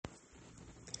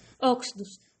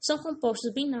Óxidos são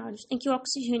compostos binários em que o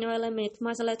oxigênio é o elemento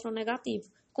mais eletronegativo,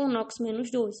 com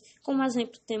NOx-2. Como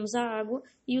exemplo, temos a água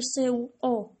e o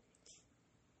CuO.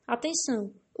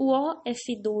 Atenção, o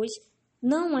OF2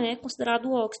 não é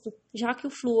considerado óxido, já que o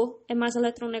flúor é mais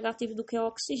eletronegativo do que o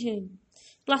oxigênio.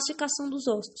 Classificação dos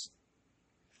óxidos.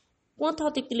 Quanto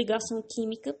ao tipo de ligação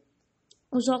química,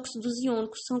 os óxidos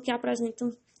iônicos são que apresentam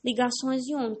ligações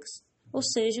iônicas, ou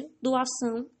seja,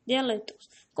 doação de elétrons,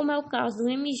 como é o caso do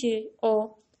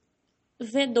MgO,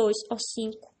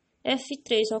 V2O5,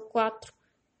 F3O4,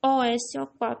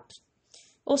 OSO4,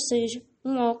 ou seja,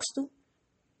 um óxido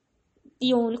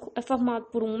iônico é formado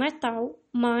por um metal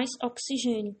mais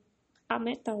oxigênio, a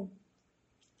metal.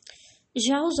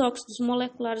 Já os óxidos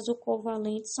moleculares ou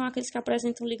covalentes são aqueles que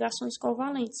apresentam ligações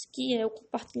covalentes, que é o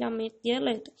compartilhamento de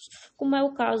elétrons, como é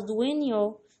o caso do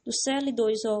NO, do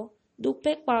Cl2O, do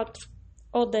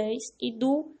P4O10 e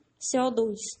do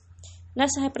CO2.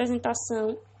 Nessa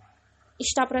representação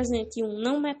está presente um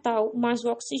não metal mais o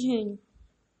oxigênio.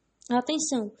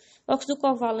 Atenção, o óxido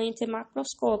covalente é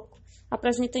macroscópico,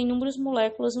 apresenta inúmeras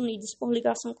moléculas unidas por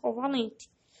ligação covalente.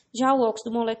 Já o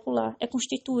óxido molecular é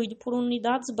constituído por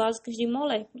unidades básicas de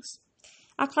moléculas.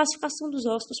 A classificação dos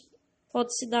óxidos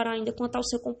pode se dar ainda quanto ao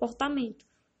seu comportamento.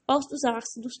 Óxidos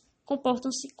ácidos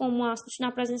comportam-se como ácidos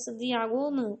na presença de água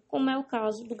ou não, como é o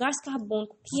caso do gás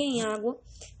carbônico, que em água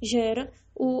gera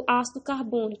o ácido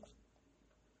carbônico.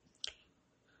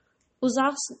 Os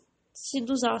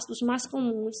ácidos ácidos mais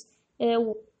comuns é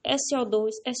o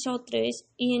SO2, SO3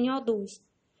 e NO2.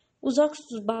 Os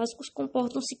óxidos básicos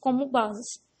comportam-se como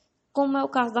bases, como é o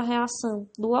caso da reação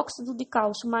do óxido de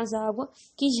cálcio mais água,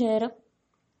 que gera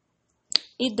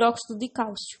hidróxido de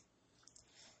cálcio.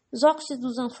 Os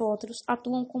óxidos anfóteros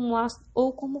atuam como ácido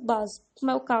ou como base,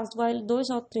 como é o caso do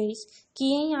Al2O3, que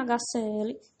em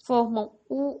HCl formam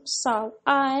o sal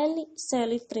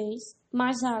AlCl3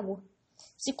 mais água,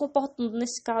 se comportando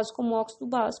nesse caso como óxido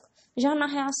básico. Já na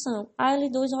reação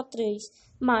Al2O3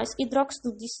 mais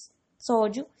hidróxido de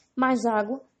sódio mais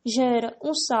água, gera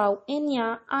um sal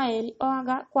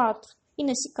NaAlOH4 e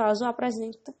nesse caso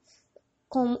apresenta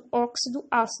como óxido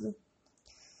ácido.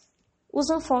 Os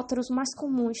anfóteros mais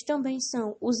comuns também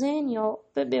são os NO,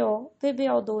 PbO,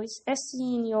 PbO2,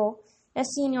 SnO,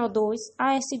 SnO2,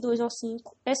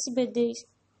 As2O5,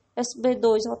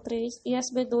 Sb2O3 e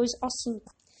Sb2O5.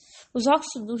 Os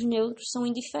óxidos neutros são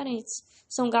indiferentes,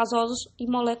 são gasosos e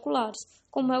moleculares,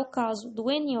 como é o caso do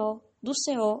NO, do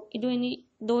CO e do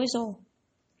N2O.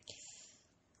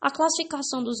 A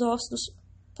classificação dos óxidos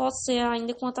pode ser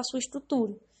ainda quanto à sua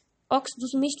estrutura.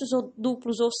 Óxidos mistos ou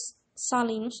duplos ou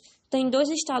salinos têm dois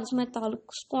estados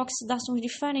metálicos com oxidações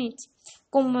diferentes,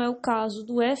 como é o caso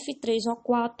do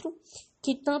F3O4,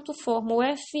 que tanto forma o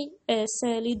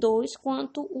FeCl2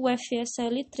 quanto o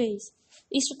FeCl3.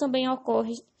 Isso também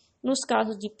ocorre nos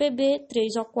casos de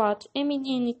Pb3O4,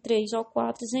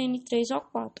 Mn3O4 e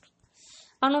Zn3O4.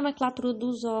 A nomenclatura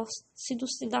dos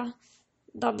óxidos se dá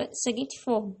da seguinte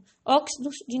forma: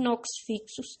 óxidos de inox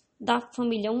fixos da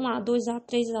família 1A, 2A,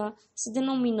 3A se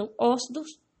denominam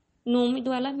óxidos nome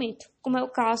do elemento, como é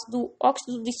o caso do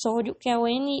óxido de sódio, que é o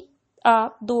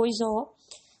Na2O,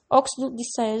 óxido de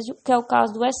césio, que é o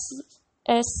caso do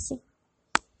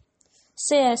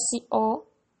CSO,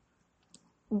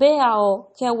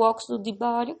 BaO, que é o óxido de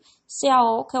bário,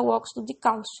 CaO, que é o óxido de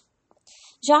cálcio.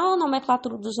 Já a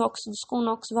nomenclatura dos óxidos com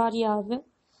NOx variável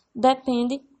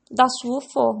depende da sua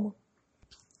forma.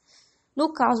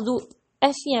 No caso do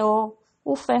FeO,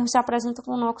 o ferro se apresenta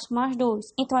com NOx mais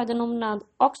 2, então é denominado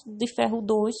óxido de ferro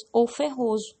 2 ou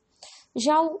ferroso.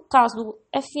 Já o caso do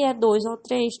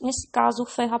Fe2O3, nesse caso o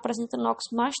ferro apresenta NOx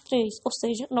mais 3, ou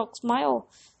seja, NOx maior.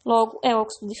 Logo, é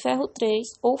óxido de ferro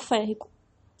 3 ou férrico.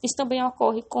 Isso também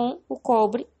ocorre com o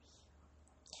cobre.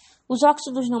 Os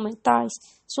óxidos não metais,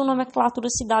 sua nomenclatura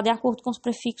se dá de acordo com os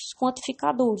prefixos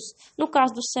quantificadores. No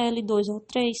caso do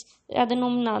Cl2O3, é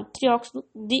denominado trióxido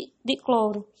de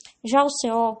cloro. Já o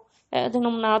CO é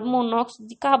denominado monóxido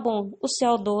de carbono. O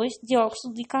CO2,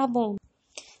 dióxido de carbono.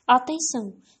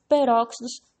 Atenção,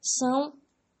 peróxidos são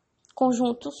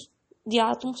conjuntos de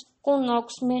átomos com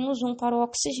NOx-1 para o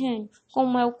oxigênio,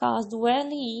 como é o caso do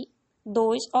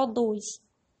Li2O2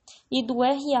 e do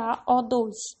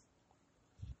RaO2.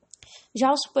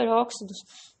 Já os peróxidos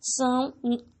são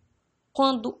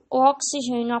quando o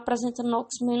oxigênio apresenta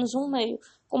NOx-1,5,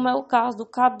 como é o caso do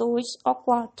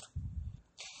K2O4.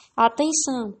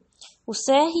 Atenção! O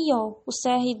CrO, o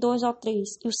Cr2O3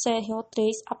 e o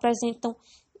CrO3 apresentam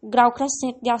grau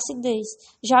crescente de acidez,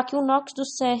 já que o NOx do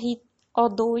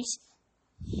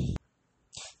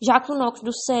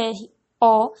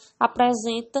CrO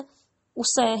apresenta o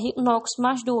Cr, NOx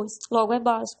mais 2, logo é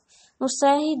básico. No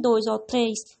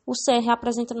Cr2O3, o Cr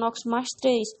apresenta NOx mais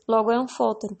 3, logo é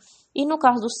anfótero. E no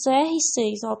caso do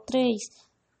Cr6O3,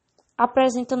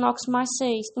 apresenta NOx mais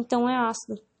 6, então é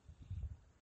ácido.